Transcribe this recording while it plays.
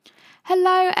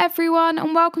Hello everyone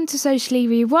and welcome to Socially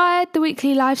Rewired, the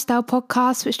weekly lifestyle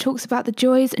podcast which talks about the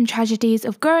joys and tragedies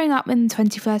of growing up in the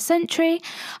 21st century.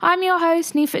 I'm your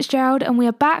host, Neve Fitzgerald, and we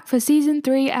are back for Season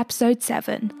 3, Episode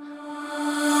 7.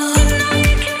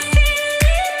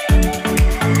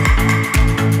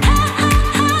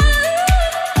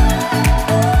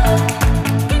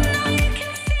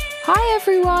 Hi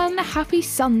everyone, happy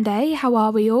Sunday. How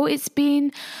are we all? It's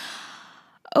been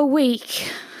a week.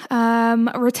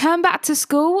 Return back to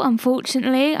school,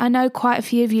 unfortunately. I know quite a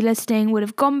few of you listening would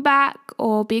have gone back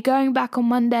or be going back on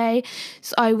Monday,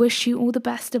 so I wish you all the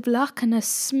best of luck and a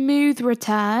smooth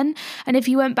return. And if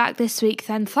you went back this week,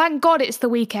 then thank God it's the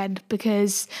weekend,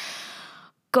 because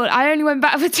God, I only went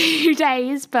back for 2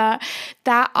 days, but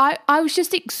that I was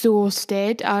just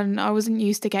exhausted and I wasn't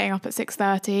used to getting up at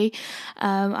 6:30.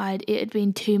 It had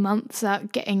been 2 months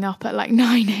at getting up at like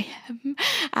 9 a.m.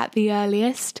 at the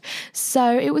earliest.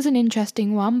 So it was an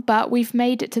interesting one, but we've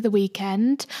made it to the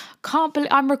weekend. Can't believe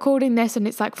I'm recording this and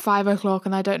it's like 5 o'clock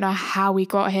and I don't know how we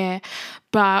got here,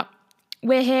 but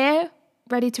we're here,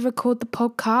 ready to record the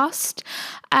podcast.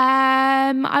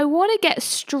 I want to get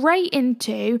straight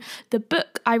into the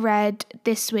book I read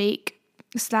this week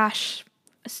 /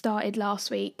 started last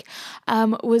week,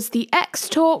 was The X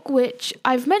Talk, which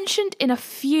I've mentioned in a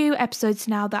few episodes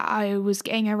now that I was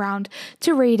getting around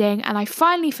to reading, and I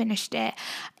finally finished it.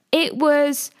 It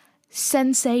was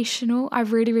sensational. I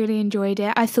really, really enjoyed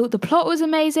it. I thought the plot was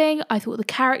amazing. I thought the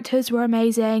characters were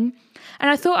amazing. And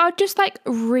I thought I'd just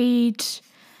read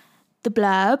the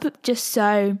blurb just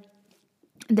so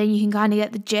then you can kind of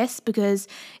get the gist, because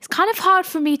it's kind of hard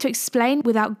for me to explain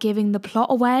without giving the plot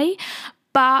away.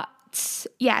 But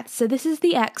yeah, so this is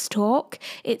The X Talk.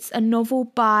 It's a novel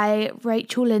by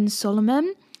Rachel Lynn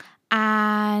Solomon.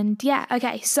 And yeah,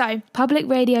 okay, so public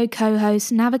radio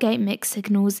co-hosts navigate mixed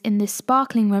signals in this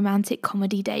sparkling romantic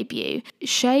comedy debut.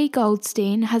 Shay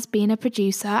Goldstein has been a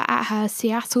producer at her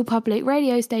Seattle public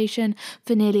radio station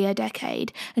for nearly a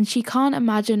decade, and she can't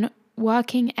imagine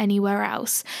working anywhere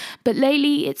else. But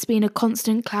lately it's been a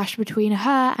constant clash between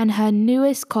her and her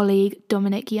newest colleague,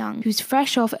 Dominic Young, who's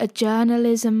fresh off a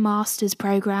journalism master's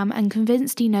program and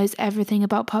convinced he knows everything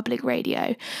about public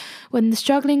radio. When the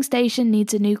struggling station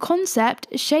needs a new concept,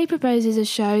 Shay proposes a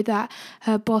show that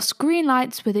her boss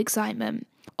greenlights with excitement.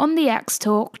 On The X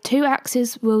Talk, two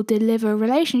exes will deliver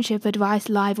relationship advice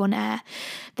live on air.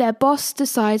 Their boss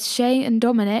decides Shay and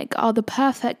Dominic are the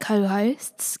perfect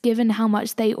co-hosts, given how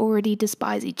much they already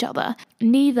despise each other.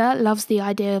 Neither loves the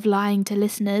idea of lying to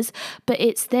listeners, but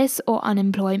it's this or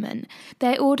unemployment.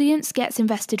 Their audience gets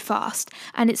invested fast,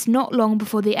 and it's not long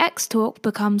before The X Talk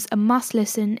becomes a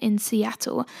must-listen in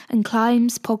Seattle and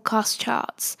climbs podcast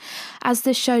charts. As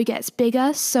the show gets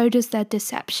bigger, so does their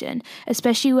deception,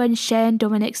 especially when Shay and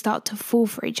Dominic start to fall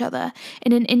for each other.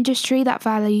 In an industry that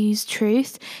values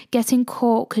truth, getting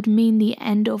caught could mean the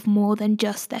end of more than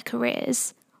just their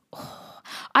careers.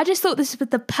 I just thought this was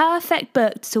the perfect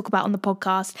book to talk about on the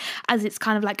podcast, as it's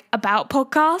kind of about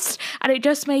podcast, and it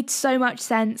just made so much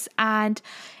sense, and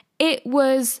it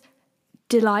was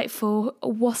delightful.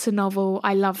 What a novel.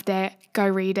 I loved it. Go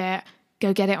read it.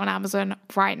 Go get it on Amazon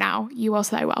right now. You are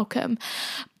so welcome.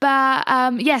 But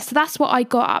so that's what I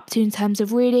got up to in terms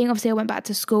of reading. Obviously, I went back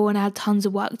to school and I had tons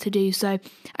of work to do, so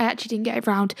I actually didn't get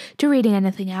around to reading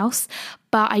anything else.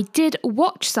 But I did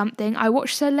watch something. I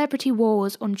watched Celebrity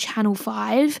Wars on Channel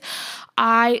 5.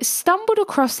 I stumbled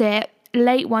across it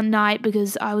late one night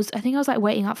because I think I was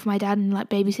waiting up for my dad and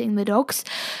babysitting the dogs,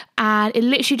 and it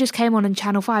literally just came on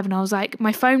Channel 5, and I was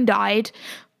my phone died.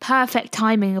 Perfect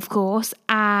timing, of course,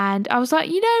 and I was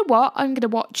you know what, I'm going to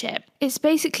watch it. It's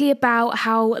basically about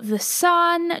how The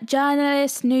Sun,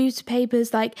 journalists,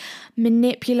 newspapers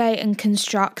manipulate and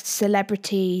construct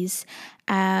celebrities,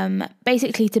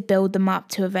 basically to build them up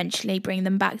to eventually bring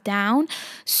them back down,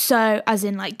 so as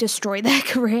in destroy their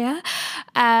career.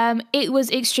 It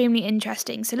was extremely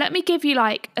interesting, so let me give you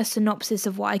a synopsis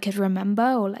of what I could remember,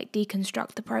 or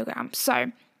deconstruct the program.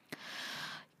 So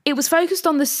it was focused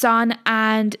on The Sun,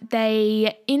 and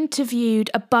they interviewed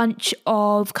a bunch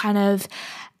of kind of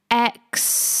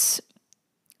ex-Sun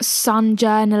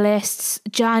journalists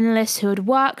who had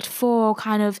worked for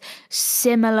kind of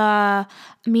similar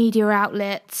media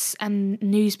outlets and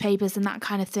newspapers and that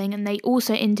kind of thing. And they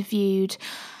also interviewed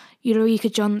Ulrika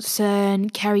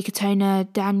Johnson, Kerry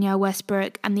Katona, Danielle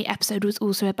Westbrook, and the episode was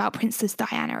also about Princess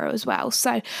Diana as well.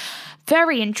 So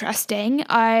very interesting.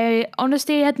 I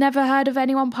honestly had never heard of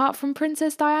anyone apart from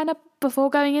Princess Diana before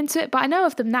going into it, but I know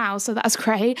of them now, so that's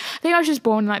great. I think I was just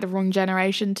born in the wrong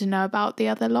generation to know about the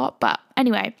other lot, but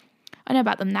anyway, I know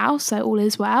about them now, so all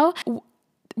is well.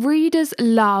 readers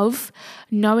love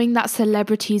knowing that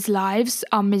celebrities' lives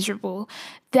are miserable.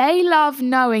 They love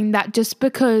knowing that just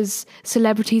because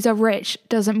celebrities are rich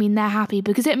doesn't mean they're happy,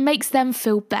 because it makes them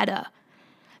feel better.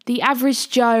 The average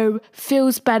Joe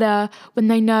feels better when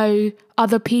they know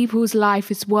other people's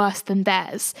life is worse than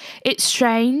theirs. It's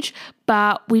strange,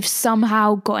 but we've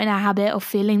somehow got in a habit of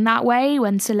feeling that way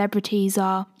when celebrities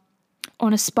are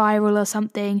on a spiral or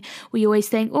something. We always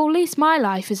think, oh, at least my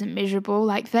life isn't miserable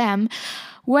like them,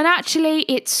 when actually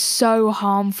it's so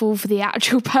harmful for the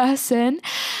actual person.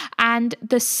 And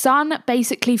The Sun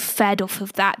basically fed off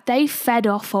of that. They fed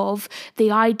off of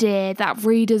the idea that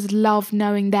readers love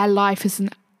knowing their life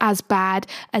isn't as bad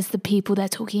as the people they're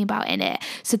talking about in it.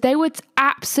 So they would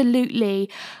absolutely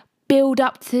build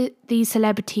up to these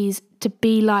celebrities to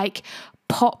be like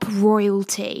pop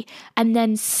royalty and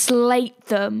then slate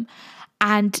them.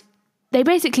 And they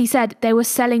basically said they were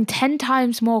selling 10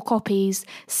 times more copies,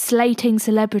 slating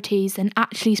celebrities, than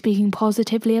actually speaking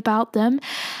positively about them.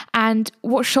 And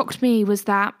what shocked me was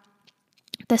that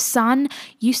The Sun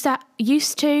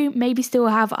used to maybe still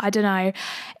have, I don't know,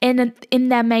 in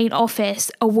their main office,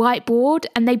 a whiteboard,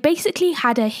 and they basically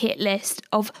had a hit list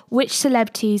of which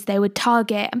celebrities they would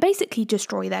target and basically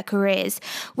destroy their careers,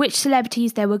 which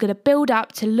celebrities they were going to build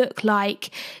up to look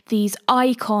like these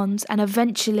icons and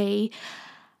eventually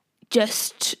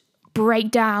just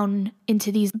break down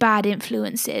into these bad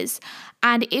influences.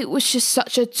 And it was just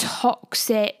such a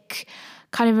toxic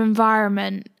kind of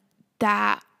environment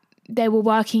that they were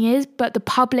working in, but the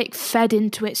public fed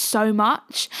into it so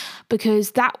much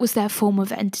because that was their form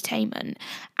of entertainment.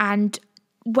 And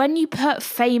when you put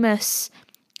famous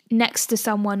next to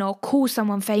someone or call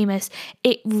someone famous,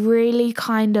 it really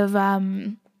kind of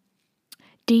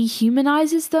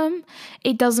dehumanizes them.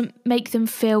 It doesn't make them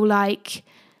feel like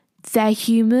they're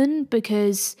human,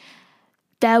 because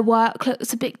their work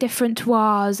looks a bit different to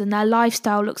ours and their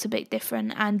lifestyle looks a bit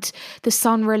different. And The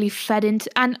Sun really fed into,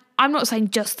 and I'm not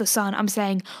saying just The Sun, I'm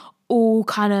saying all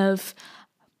kind of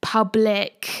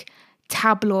public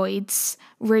tabloids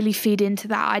really feed into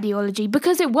that ideology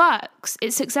because it works.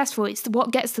 It's successful. It's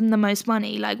what gets them the most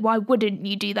money. Like, why wouldn't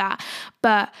you do that?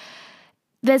 But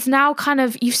there's now kind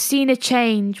of, you've seen a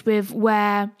change with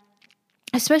where,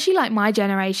 especially like my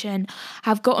generation,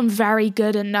 have gotten very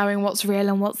good at knowing what's real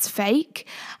and what's fake.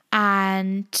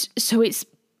 And so it's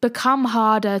become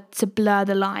harder to blur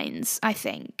the lines, I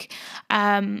think.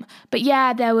 But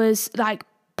yeah, there was like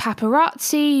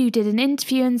paparazzi who did an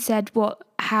interview and said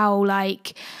how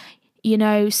like, you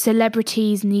know,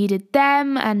 celebrities needed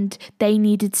them and they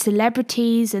needed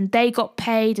celebrities and they got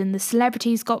paid and the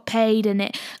celebrities got paid, and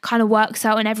it kind of works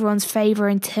out in everyone's favour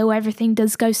until everything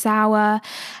does go sour.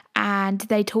 And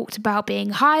they talked about being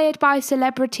hired by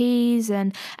celebrities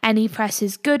and any press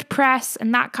is good press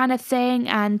and that kind of thing.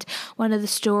 And one of the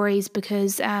stories,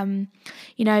 because,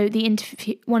 you know,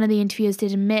 one of the interviewers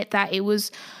did admit that it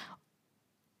was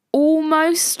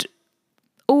almost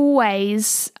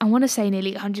always, I want to say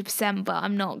nearly 100%, but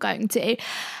I'm not going to,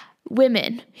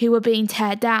 women who were being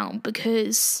teared down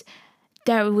because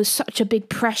there was such a big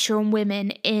pressure on women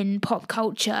in pop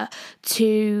culture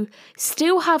to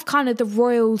still have kind of the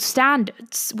royal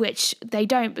standards, which they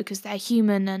don't because they're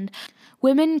human, and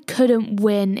women couldn't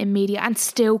win in media and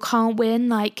still can't win.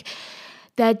 Like,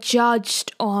 they're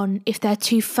judged on if they're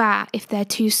too fat, if they're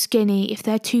too skinny, if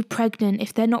they're too pregnant,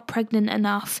 if they're not pregnant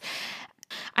enough.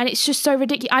 And it's just so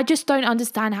ridiculous. I just don't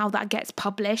understand how that gets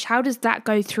published. How does that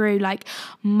go through like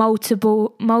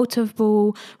multiple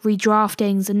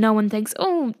redraftings and no one thinks,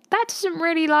 oh, that's not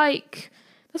really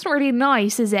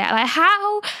nice, is it? Like,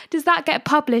 how does that get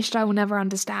published? I will never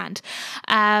understand.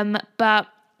 But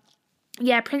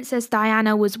yeah, Princess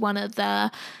Diana was one of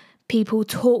the people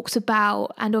talked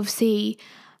about, and obviously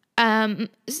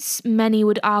many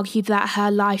would argue that her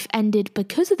life ended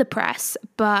because of the press,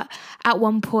 but at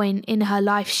one point in her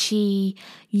life she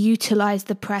utilised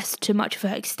the press to much of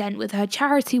her extent with her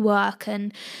charity work,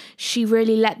 and she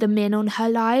really let them in on her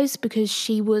lives because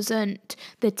she wasn't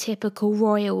the typical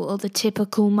royal or the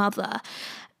typical mother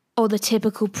or the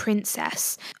typical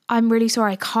princess. I'm really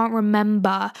sorry, I can't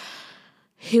remember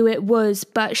who it was,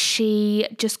 but she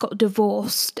just got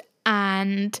divorced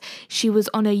and she was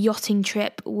on a yachting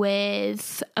trip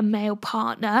with a male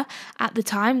partner at the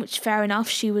time, which fair enough,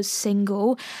 she was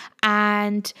single,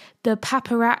 and the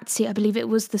paparazzi, I believe it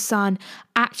was The Sun,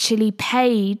 actually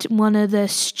paid one of the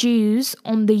stews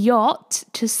on the yacht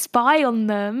to spy on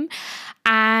them,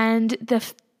 and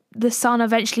the Sun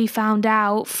eventually found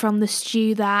out from the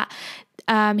stew that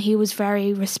he was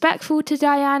very respectful to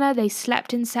Diana. They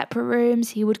slept in separate rooms.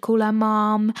 He would call her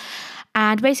mom.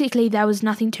 And basically there was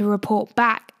nothing to report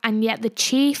back. And yet the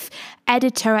chief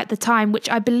editor at the time, which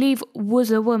I believe was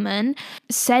a woman,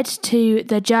 said to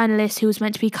the journalist who was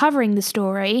meant to be covering the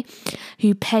story,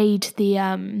 who paid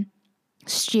the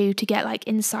Stu to get like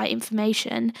inside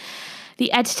information,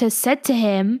 the editor said to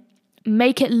him,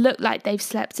 make it look like they've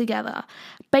slept together.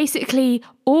 Basically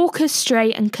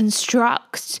orchestrate and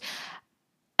construct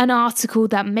an article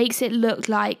that makes it look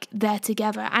like they're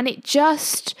together. And it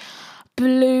just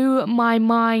blew my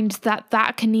mind that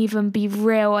that can even be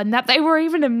real and that they were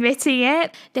even admitting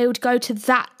it. They would go to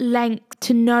that length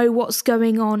to know what's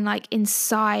going on like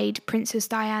inside Princess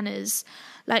Diana's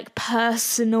like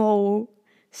personal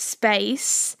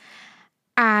space,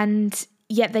 and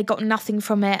yet they got nothing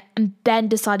from it and then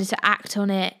decided to act on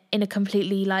it in a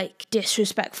completely like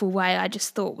disrespectful way. I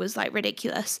just thought was like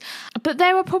ridiculous. But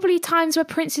there were probably times where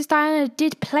Princess Diana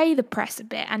did play the press a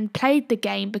bit and played the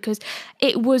game, because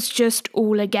it was just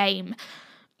all a game.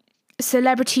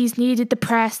 Celebrities needed the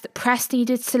press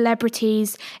needed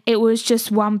celebrities. It was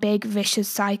just one big vicious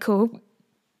cycle.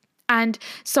 And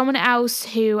someone else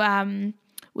who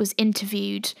was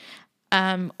interviewed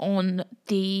on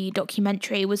the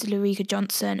documentary was Lorika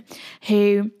Johnson,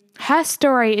 who her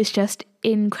story is just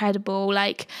incredible.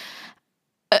 Like,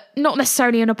 not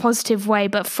necessarily in a positive way,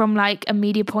 but from like a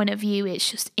media point of view, it's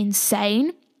just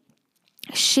insane.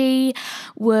 She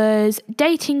was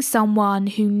dating someone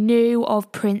who knew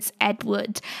of Prince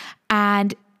Edward,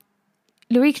 and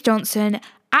Lorika Johnson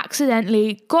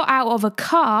accidentally got out of a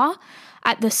car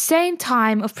at the same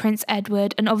time of Prince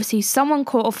Edward, and obviously someone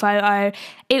caught a photo.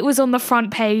 It was on the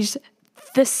front page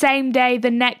the same day,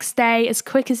 the next day, as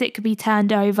quick as it could be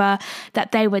turned over,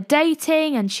 that they were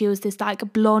dating, and she was this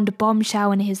like blonde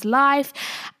bombshell in his life,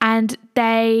 and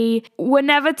they were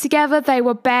never together. They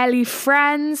were barely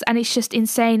friends, and it's just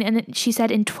insane. And she said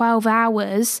in 12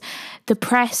 hours, the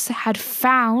press had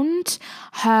found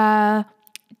her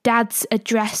dad's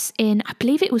address in, I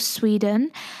believe it was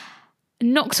Sweden,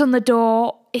 knocked on the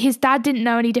door. His dad didn't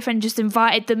know any different, just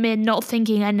invited them in, not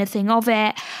thinking anything of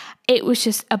it. It was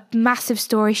just a massive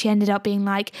story. She ended up being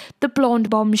like the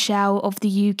blonde bombshell of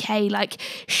the UK. Like,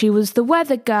 she was the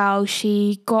weather girl.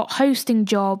 She got hosting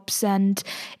jobs, and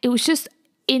it was just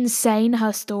insane,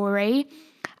 her story.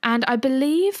 And I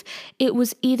believe it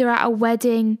was either at a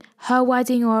wedding, her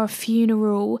wedding, or a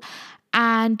funeral,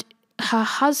 and her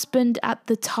husband at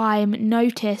the time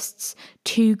noticed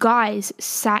two guys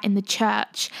sat in the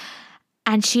church,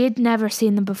 and she had never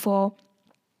seen them before.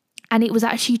 And it was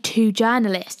actually two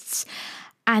journalists,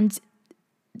 and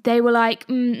they were like,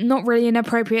 not really an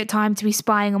appropriate time to be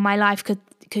spying on my life,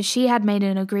 because she had made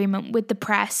an agreement with the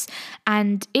press,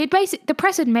 and the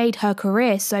press had made her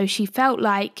career, so she felt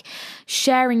like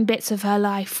sharing bits of her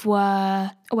life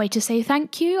were a way to say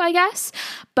thank you, I guess.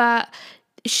 But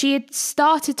she had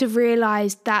started to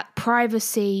realise that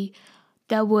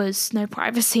there was no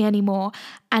privacy anymore.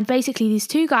 And basically these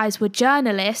two guys were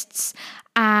journalists,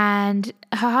 and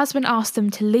her husband asked them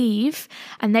to leave,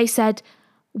 and they said,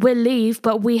 we'll leave,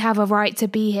 but we have a right to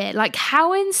be here. Like,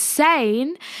 how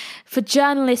insane for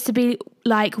journalists to be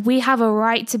like, we have a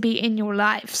right to be in your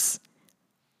lives.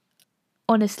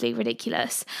 Honestly,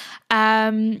 ridiculous.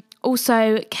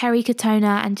 Also, Kerry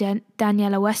Katona and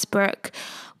Daniela Westbrook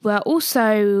were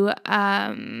also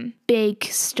big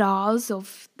stars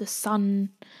of the Sun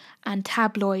and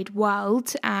tabloid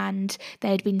world, and they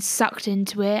had been sucked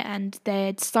into it, and they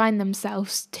had signed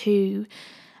themselves to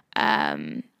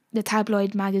the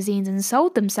tabloid magazines and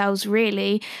sold themselves,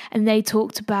 really. And they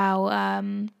talked about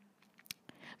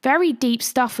very deep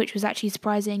stuff, which was actually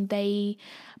surprising. They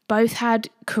both had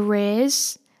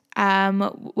careers,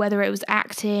 whether it was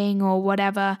acting or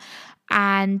whatever,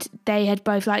 and they had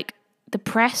both, like, the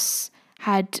press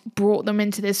had brought them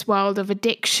into this world of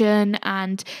addiction,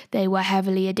 and they were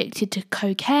heavily addicted to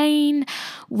cocaine,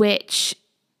 which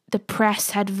the press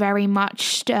had very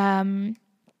much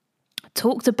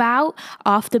talked about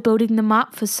after building them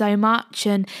up for so much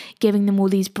and giving them all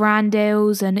these brand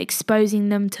deals and exposing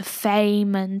them to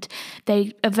fame. And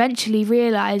they eventually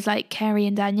realised, like Kerry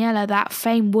and Daniela, that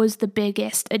fame was the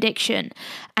biggest addiction,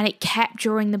 and it kept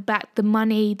drawing them back. The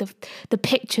money, the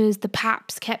pictures, the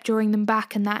paps kept drawing them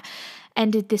back, and that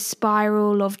ended this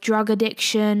spiral of drug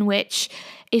addiction, which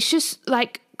is just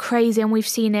like crazy. And we've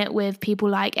seen it with people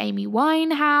like Amy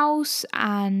Winehouse,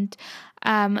 and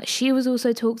she was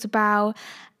also talked about,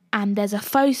 and there's a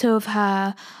photo of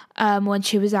her when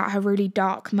she was at her really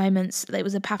dark moments. It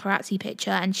was a paparazzi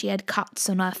picture, and she had cuts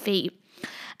on her feet,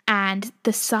 and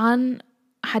the Sun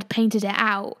had painted it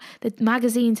out, the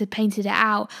magazines had painted it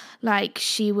out like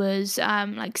she was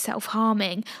like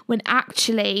self-harming, when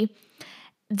actually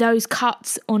those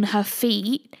cuts on her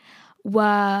feet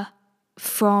were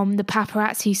from the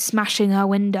paparazzi smashing her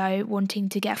window wanting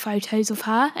to get photos of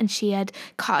her, and she had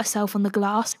cut herself on the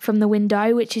glass from the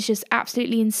window, which is just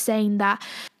absolutely insane that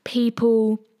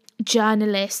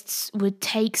journalists would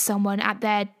take someone at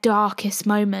their darkest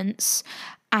moments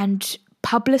and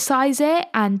publicize it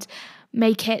and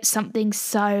make it something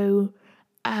so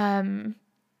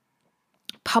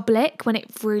public when it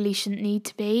really shouldn't need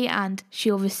to be. And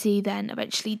she obviously then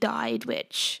eventually died,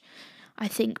 which I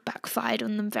think backfired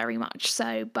on them very much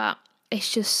so. But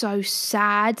it's just so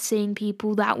sad seeing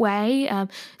people that way.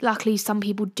 Luckily, some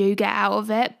people do get out of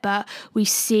it, but we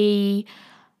see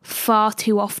far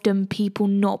too often people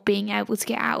not being able to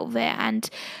get out of it.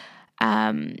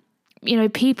 And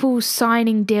people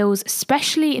signing deals,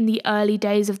 especially in the early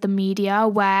days of the media,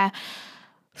 where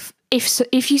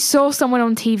if you saw someone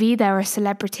on TV, they're a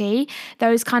celebrity.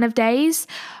 Those kind of days,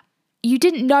 you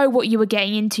didn't know what you were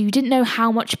getting into. You didn't know how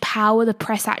much power the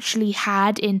press actually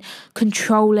had in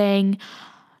controlling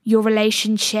your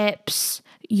relationships,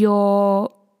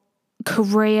 your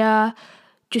career,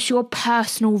 just your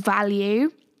personal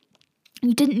value.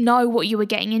 You didn't know what you were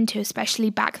getting into,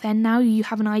 especially back then. Now you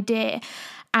have an idea.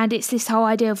 And it's this whole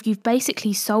idea of you've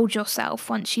basically sold yourself.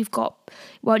 Once you've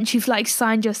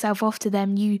signed yourself off to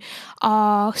them, you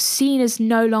are seen as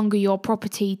no longer your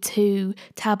property to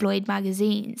tabloid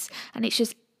magazines. And it's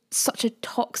just such a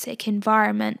toxic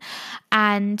environment.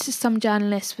 And some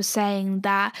journalists were saying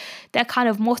that their kind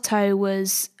of motto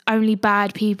was only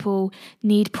bad people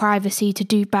need privacy to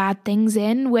do bad things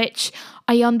in, which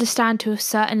I understand to a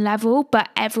certain level, but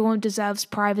everyone deserves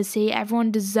privacy.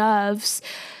 Everyone deserves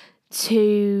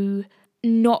to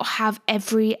not have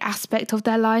every aspect of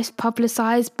their life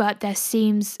publicized, but there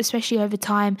seems, especially over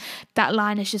time, that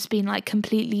line has just been like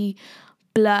completely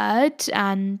blurred,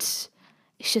 and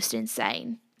it's just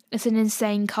insane. It's an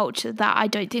insane culture that I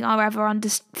don't think I'll ever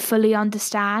fully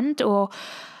understand or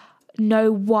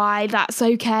know why that's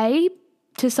okay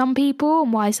to some people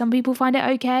and why some people find it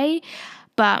okay.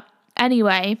 But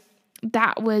anyway,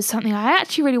 that was something I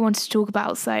actually really wanted to talk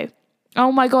about. So,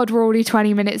 oh my God, we're already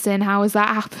 20 minutes in. How has that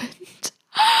happened?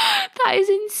 That is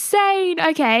insane.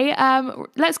 Okay,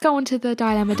 let's go on to the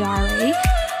Dilemma Diary.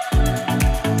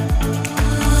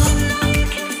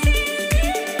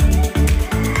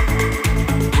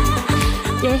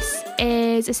 This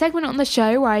is a segment on the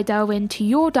show where I delve into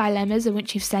your dilemmas in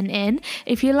which you've sent in.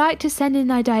 If you'd like to send in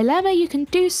a dilemma, you can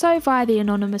do so via the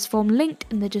anonymous form linked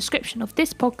in the description of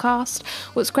this podcast.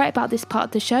 What's great about this part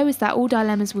of the show is that all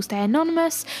dilemmas will stay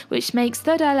anonymous, which makes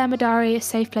the Dilemma Diary a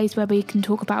safe place where we can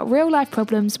talk about real life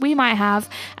problems we might have,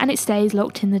 and it stays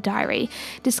locked in the diary.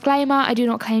 Disclaimer, I do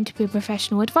not claim to be a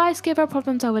professional advice giver,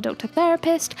 problem solver, doctor,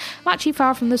 therapist. I'm actually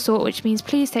far from the sort, which means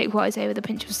please take what I say with a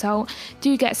pinch of salt.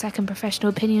 Do get a second professional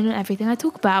opinion on everything I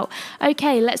talk about.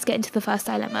 Okay, let's get into the first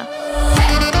dilemma.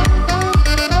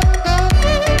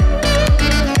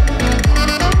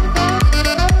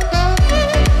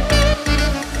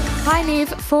 Hi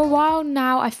Niamh, for a while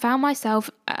now I found myself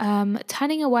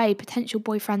turning away potential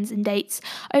boyfriends and dates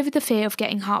over the fear of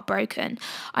getting heartbroken.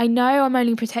 I know I'm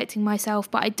only protecting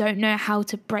myself, but I don't know how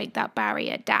to break that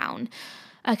barrier down.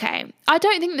 Okay, I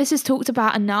don't think this is talked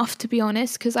about enough, to be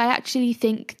honest, because I actually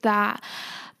think that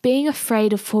being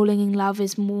afraid of falling in love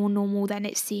is more normal than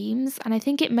it seems. And I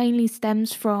think it mainly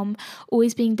stems from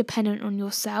always being dependent on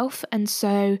yourself. And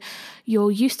so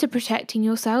you're used to protecting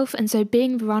yourself. And so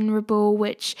being vulnerable,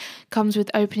 which comes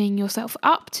with opening yourself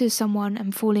up to someone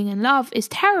and falling in love, is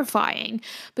terrifying,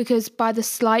 because by the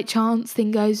slight chance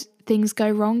things go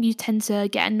wrong, you tend to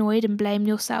get annoyed and blame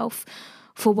yourself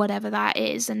for whatever that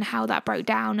is and how that broke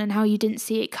down and how you didn't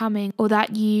see it coming, or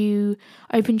that you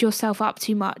opened yourself up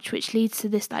too much, which leads to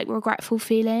this like regretful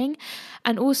feeling.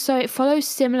 And also it follows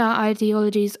similar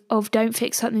ideologies of don't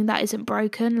fix something that isn't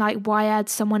broken. Like, why add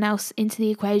someone else into the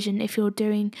equation if you're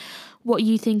doing what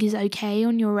you think is okay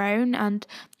on your own? And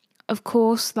of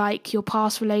course, like, your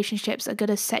past relationships are going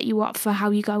to set you up for how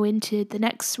you go into the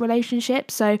next relationship.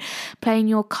 So playing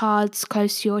your cards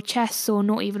close to your chest or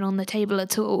not even on the table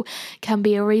at all can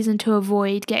be a reason to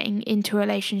avoid getting into a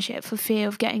relationship for fear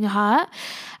of getting hurt.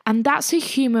 And that's a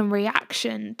human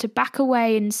reaction, to back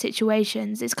away in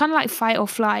situations. It's kind of like fight or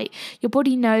flight. Your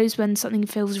body knows when something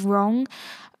feels wrong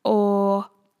or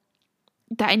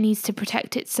that it needs to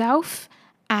protect itself,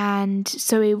 and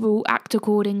so it will act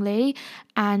accordingly.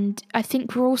 And I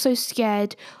think we're also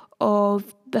scared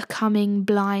of becoming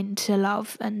blind to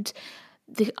love, and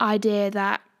the idea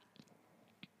that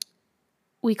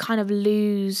we kind of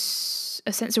lose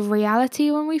a sense of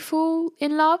reality when we fall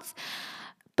in love.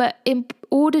 But in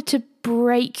order to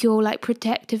break your like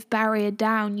protective barrier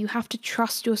down. You have to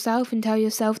trust yourself and tell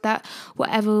yourself that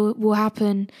whatever will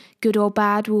happen, good or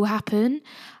bad, will happen.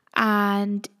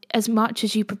 And as much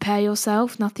as you prepare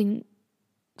yourself, nothing's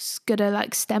gonna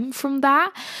like stem from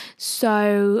that.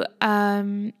 So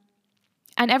and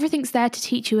everything's there to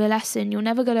teach you a lesson. You're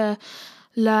never gonna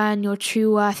learn your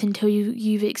true worth until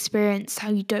you've experienced how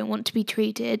you don't want to be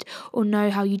treated or know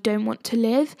how you don't want to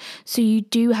live. So you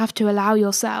do have to allow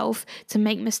yourself to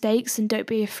make mistakes and don't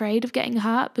be afraid of getting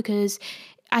hurt, because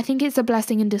I think it's a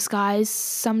blessing in disguise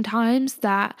sometimes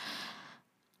that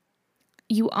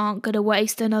you aren't going to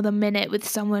waste another minute with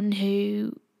someone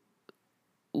who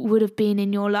would have been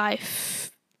in your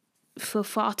life for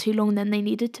far too long than they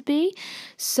needed to be.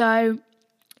 So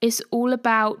it's all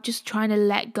about just trying to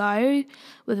let go,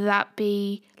 whether that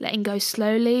be letting go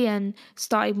slowly and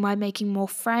starting by making more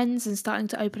friends and starting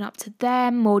to open up to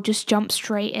them, or just jump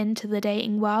straight into the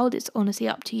dating world. It's honestly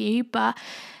up to you, but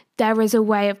there is a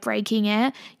way of breaking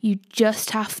it. You just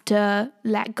have to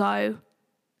let go.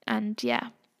 And yeah,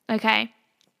 okay.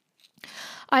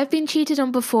 I've been cheated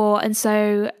on before, and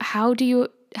so how do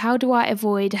I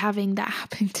avoid having that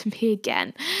happen to me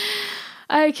again?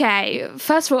 Okay,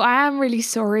 first of all, I am really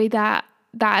sorry that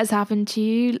has happened to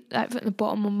you. Like, from the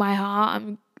bottom of my heart,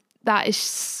 that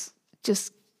is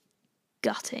just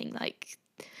gutting. Like,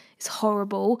 it's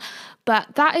horrible.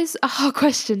 But that is a hard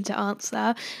question to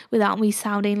answer without me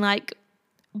sounding like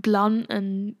blunt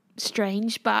and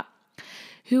strange. But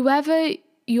whoever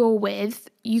you're with,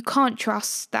 you can't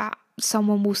trust that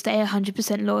someone will stay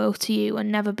 100% loyal to you and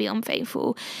never be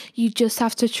unfaithful. You just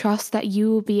have to trust that you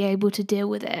will be able to deal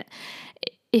with it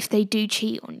if they do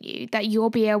cheat on you, that you'll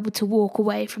be able to walk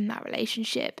away from that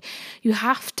relationship. You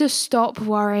have to stop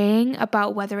worrying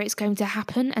about whether it's going to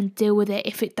happen and deal with it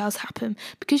if it does happen,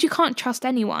 because you can't trust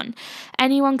anyone.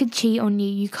 Anyone can cheat on you.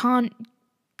 You can't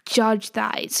judge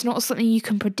that. It's not something you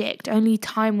can predict. Only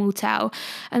time will tell.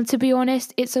 And to be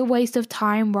honest, it's a waste of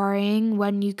time worrying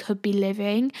when you could be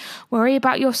living. Worry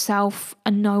about yourself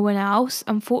and no one else.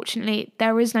 Unfortunately,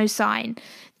 there is no sign.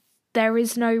 There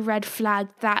is no red flag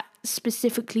that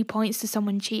specifically points to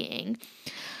someone cheating.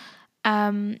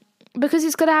 Because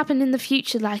it's going to happen in the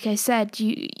future. Like I said,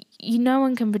 you no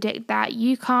one can predict that.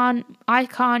 You can't, I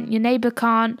can't, your neighbor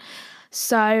can't.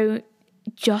 So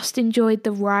just enjoy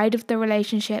the ride of the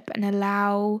relationship and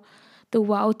allow the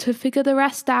world to figure the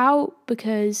rest out,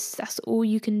 because that's all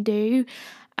you can do.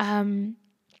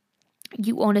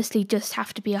 You honestly just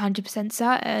have to be 100%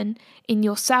 certain in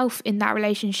yourself in that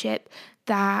relationship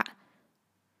that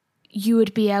you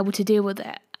would be able to deal with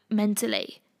it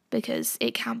mentally, because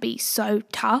it can be so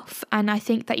tough. And I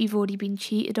think that you've already been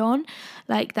cheated on.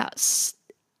 Like, that's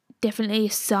definitely a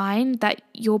sign that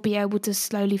you'll be able to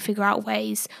slowly figure out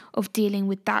ways of dealing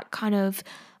with that kind of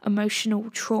emotional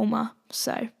trauma.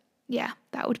 So yeah,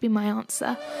 that would be my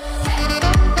answer.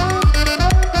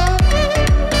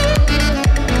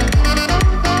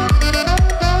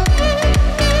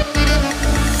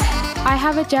 I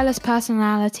have a jealous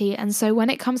personality, and so when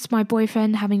it comes to my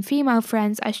boyfriend having female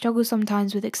friends, I struggle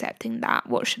sometimes with accepting that.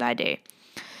 What should I do?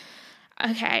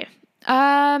 Okay.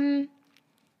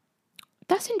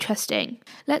 That's interesting.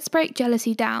 Let's break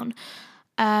jealousy down.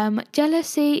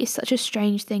 Jealousy is such a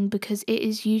strange thing because it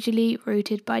is usually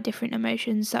rooted by different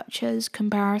emotions, such as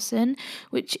comparison,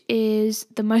 which is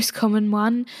the most common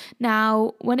one.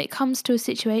 Now, when it comes to a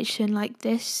situation like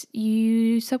this,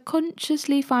 you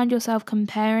subconsciously find yourself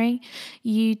comparing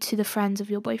you to the friends of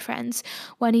your boyfriends.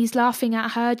 When he's laughing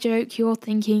at her joke, you're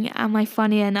thinking, am I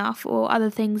funny enough? Or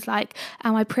other things like,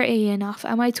 am I pretty enough?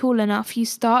 Am I tall enough? You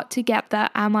start to get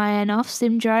the am I enough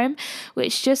syndrome,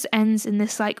 which just ends in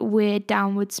this like weird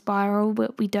downward spiral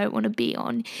that we don't want to be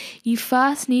on. You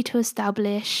first need to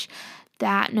establish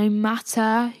that no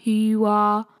matter who you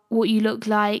are, what you look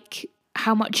like,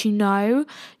 how much you know,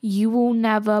 you will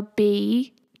never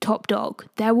be top dog.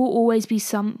 There will always be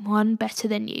someone better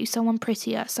than you, someone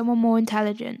prettier, someone more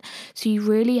intelligent. So you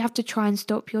really have to try and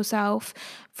stop yourself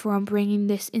from bringing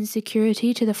this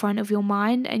insecurity to the front of your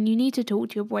mind, and you need to talk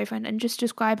to your boyfriend and just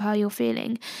describe how you're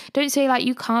feeling. Don't say like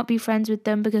you can't be friends with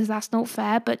them, because that's not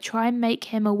fair, but try and make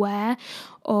him aware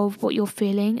of what you're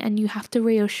feeling. And you have to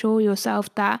reassure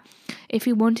yourself that if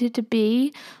he wanted to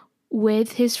be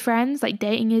with his friends, like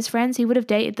dating his friends, he would have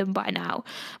dated them by now.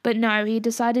 But no, he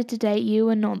decided to date you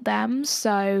and not them.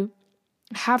 So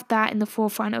have that in the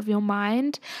forefront of your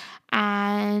mind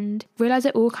and realize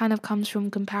it all kind of comes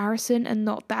from comparison and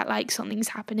not that like something's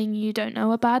happening you don't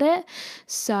know about it.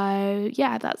 So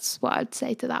yeah, that's what I'd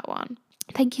say to that one.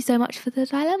 Thank you so much for the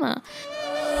dilemma.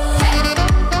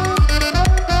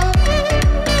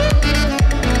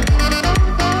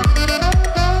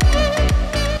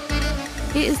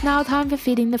 now time for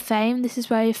Feeding the Fame. This is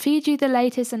where I feed you the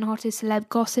latest and hottest celeb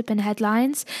gossip and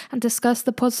headlines and discuss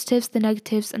the positives, the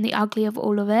negatives and the ugly of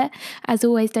all of it. As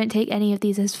always, don't take any of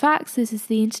these as facts. This is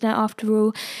the internet after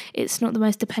all. It's not the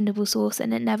most dependable source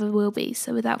and it never will be.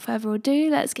 So without further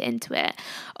ado, let's get into it.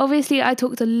 Obviously, I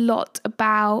talked a lot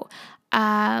about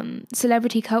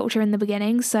celebrity culture in the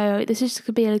beginning, so this is going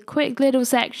to be a quick little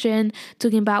section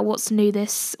talking about what's new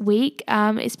this week.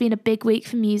 It's been a big week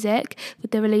for music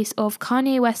with the release of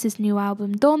Kanye West's new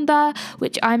album Donda,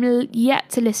 which I'm yet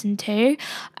to listen to,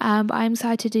 but I'm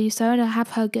excited to do so and I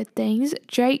have heard good things.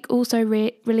 Drake also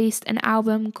released an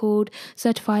album called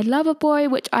Certified Lover Boy,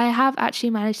 which I have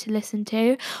actually managed to listen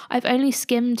to. I've only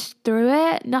skimmed through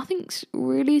it. Nothing's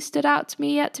really stood out to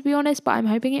me yet, to be honest, but I'm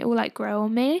hoping it will grow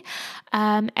on me.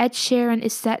 Ed Sheeran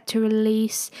is set to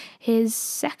release his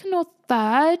second or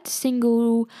third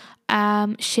single,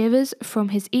 Shivers, from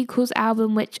his Equals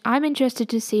album, which I'm interested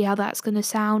to see how that's going to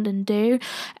sound and do.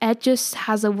 Ed just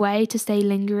has a way to stay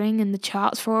lingering in the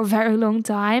charts for a very long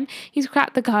time. He's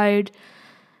cracked the code.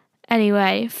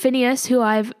 Anyway, Finneas, who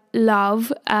I've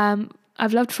loved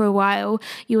for a while.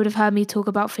 You would have heard me talk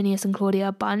about Finneas and Claudia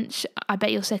a bunch. I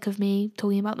bet you're sick of me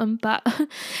talking about them, but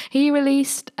he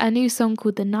released a new song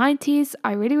called The 90s.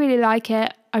 I really like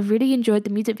it. I really enjoyed the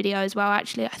music video as well,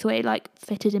 actually. I thought it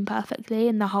fitted in perfectly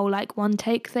and the whole one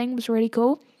take thing was really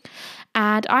cool.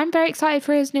 And I'm very excited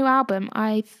for his new album.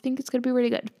 I think it's going to be really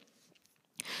good.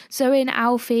 Zoe and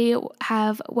Alfie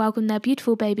have welcomed their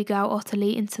beautiful baby girl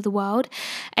Ottilie into the world.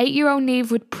 8-year-old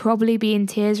Neve would probably be in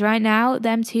tears right now.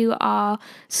 Them two are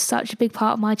such a big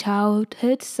part of my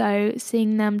childhood, so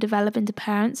seeing them develop into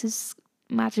parents is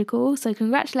magical, so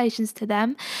congratulations to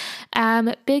them.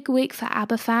 Big week for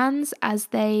ABBA fans as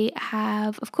they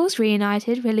have, of course,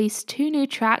 reunited, released 2 new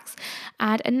tracks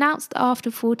and announced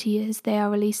after 40 years they are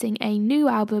releasing a new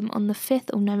album on the 5th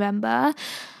of November.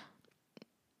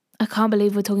 I can't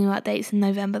believe we're talking about dates in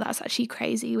November. That's actually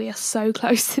crazy. We are so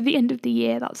close to the end of the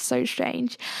year. That's so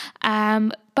strange.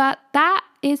 But that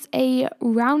is a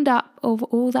roundup of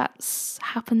all that's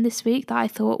happened this week that I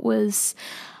thought was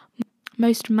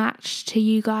most matched to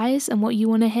you guys and what you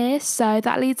want to hear. So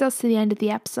that leads us to the end of the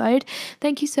episode.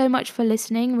 Thank you so much for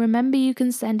listening. Remember, you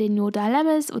can send in your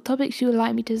dilemmas or topics you would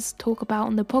like me to talk about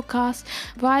on the podcast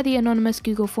via the anonymous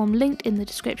Google form linked in the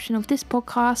description of this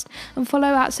podcast, and follow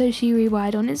at Socially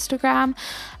Rewired on Instagram.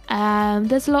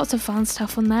 There's lots of fun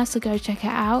stuff on there, so go check it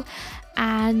out.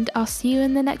 And I'll see you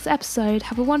in the next episode.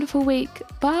 Have a wonderful week.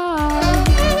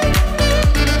 Bye.